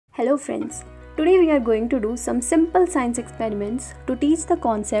Hello friends, today we are going to do some simple science experiments to teach the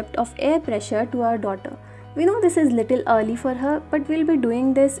concept of air pressure to our daughter. We know this is little early for her, but we'll be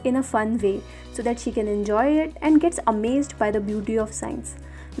doing this in a fun way so that she can enjoy it and gets amazed by the beauty of science.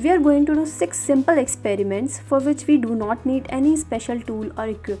 We are going to do 6 simple experiments for which we do not need any special tool or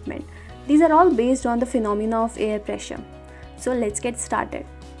equipment. These are all based on the phenomena of air pressure. So let's get started.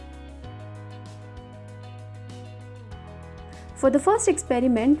 For the first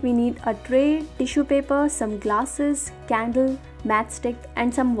experiment, we need a tray, tissue paper, some glasses, candle, matchstick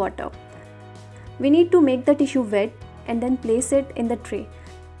and some water. We need to make the tissue wet and then place it in the tray.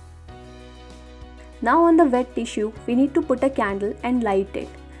 Now on the wet tissue, we need to put a candle and light it.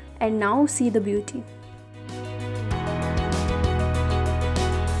 And now see the beauty.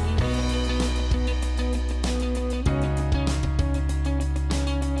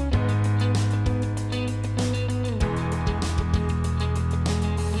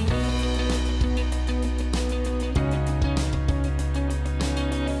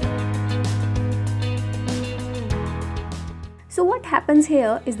 So what happens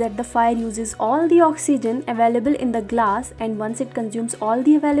here is that the fire uses all the oxygen available in the glass, and once it consumes all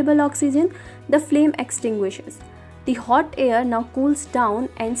the available oxygen, the flame extinguishes. The hot air now cools down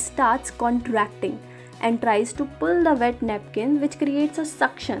and starts contracting and tries to pull the wet napkin, which creates a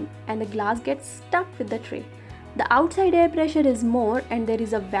suction and the glass gets stuck with the tray. The outside air pressure is more and there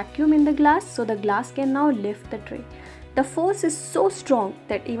is a vacuum in the glass, so the glass can now lift the tray. The force is so strong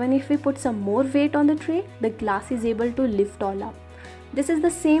that even if we put some more weight on the tray, the glass is able to lift all up. This is the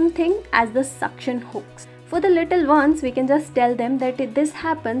same thing as the suction hooks. For the little ones, we can just tell them that this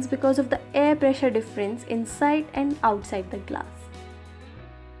happens because of the air pressure difference inside and outside the glass.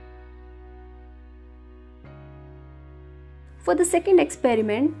 For the second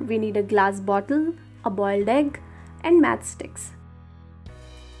experiment, we need a glass bottle, a boiled egg, and matchsticks.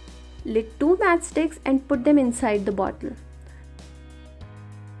 Lit 2 matchsticks and put them inside the bottle.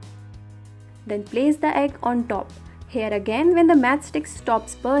 Then place the egg on top. Here again, when the matchstick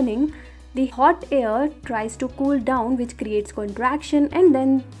stops burning, the hot air tries to cool down, which creates contraction and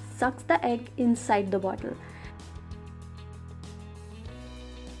then sucks the egg inside the bottle.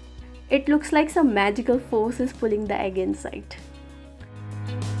 It looks like some magical force is pulling the egg inside.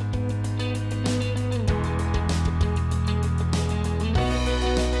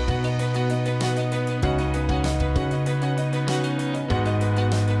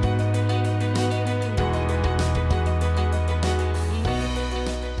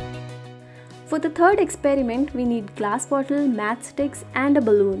 For the third experiment, we need glass bottle, matchsticks and a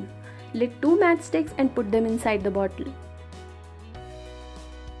balloon. Lit 2 matchsticks and put them inside the bottle.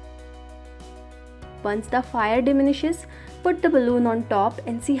 Once the fire diminishes, put the balloon on top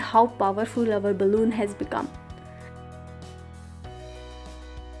and see how powerful our balloon has become.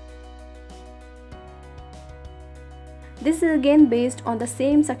 This is again based on the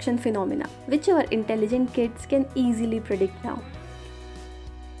same suction phenomena, which our intelligent kids can easily predict now.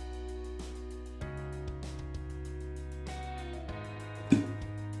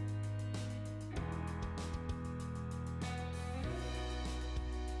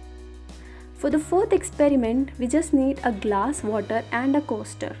 For the fourth experiment, we just need a glass, water and a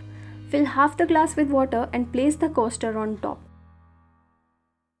coaster. Fill half the glass with water and place the coaster on top.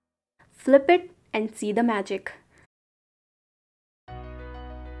 Flip it and see the magic.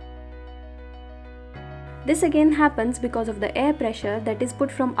 This again happens because of the air pressure that is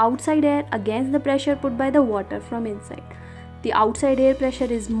put from outside air against the pressure put by the water from inside. The outside air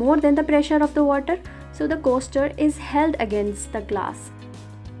pressure is more than the pressure of the water, so the coaster is held against the glass.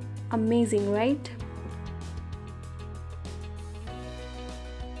 Amazing, right?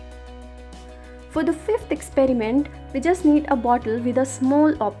 For the fifth experiment, we just need a bottle with a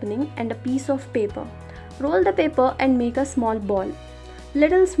small opening and a piece of paper. Roll the paper and make a small ball,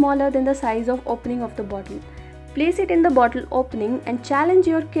 little smaller than the size of opening of the bottle. Place it in the bottle opening and challenge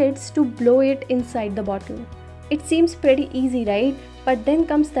your kids to blow it inside the bottle. It seems pretty easy, right? But then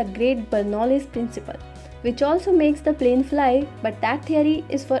comes the great Bernoulli's principle, which also makes the plane fly, but that theory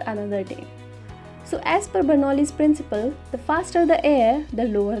is for another day. So as per Bernoulli's principle, the faster the air, the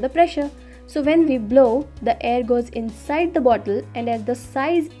lower the pressure. So when we blow, the air goes inside the bottle, and as the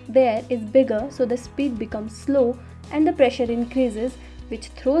size there is bigger, so the speed becomes slow and the pressure increases, which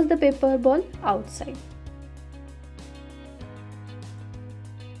throws the paper ball outside.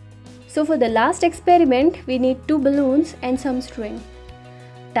 So for the last experiment, we need 2 balloons and some string.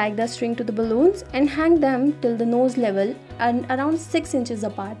 Tie the string to the balloons and hang them till the nose level and around 6 inches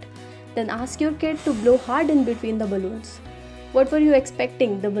apart. Then ask your kid to blow hard in between the balloons. What were you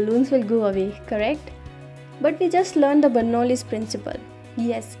expecting? The balloons will go away, correct? But we just learned the Bernoulli's principle.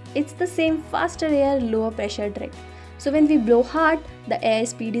 Yes, it's the same faster air, lower pressure trick. So when we blow hard, the air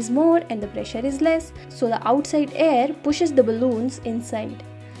speed is more and the pressure is less, so the outside air pushes the balloons inside.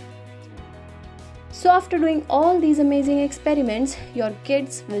 So after doing all these amazing experiments, your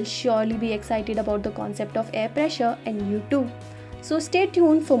kids will surely be excited about the concept of air pressure, and you too. So stay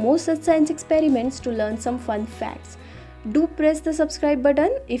tuned for more such science experiments to learn some fun facts. Do press the subscribe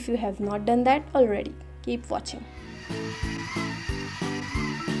button if you have not done that already. Keep watching.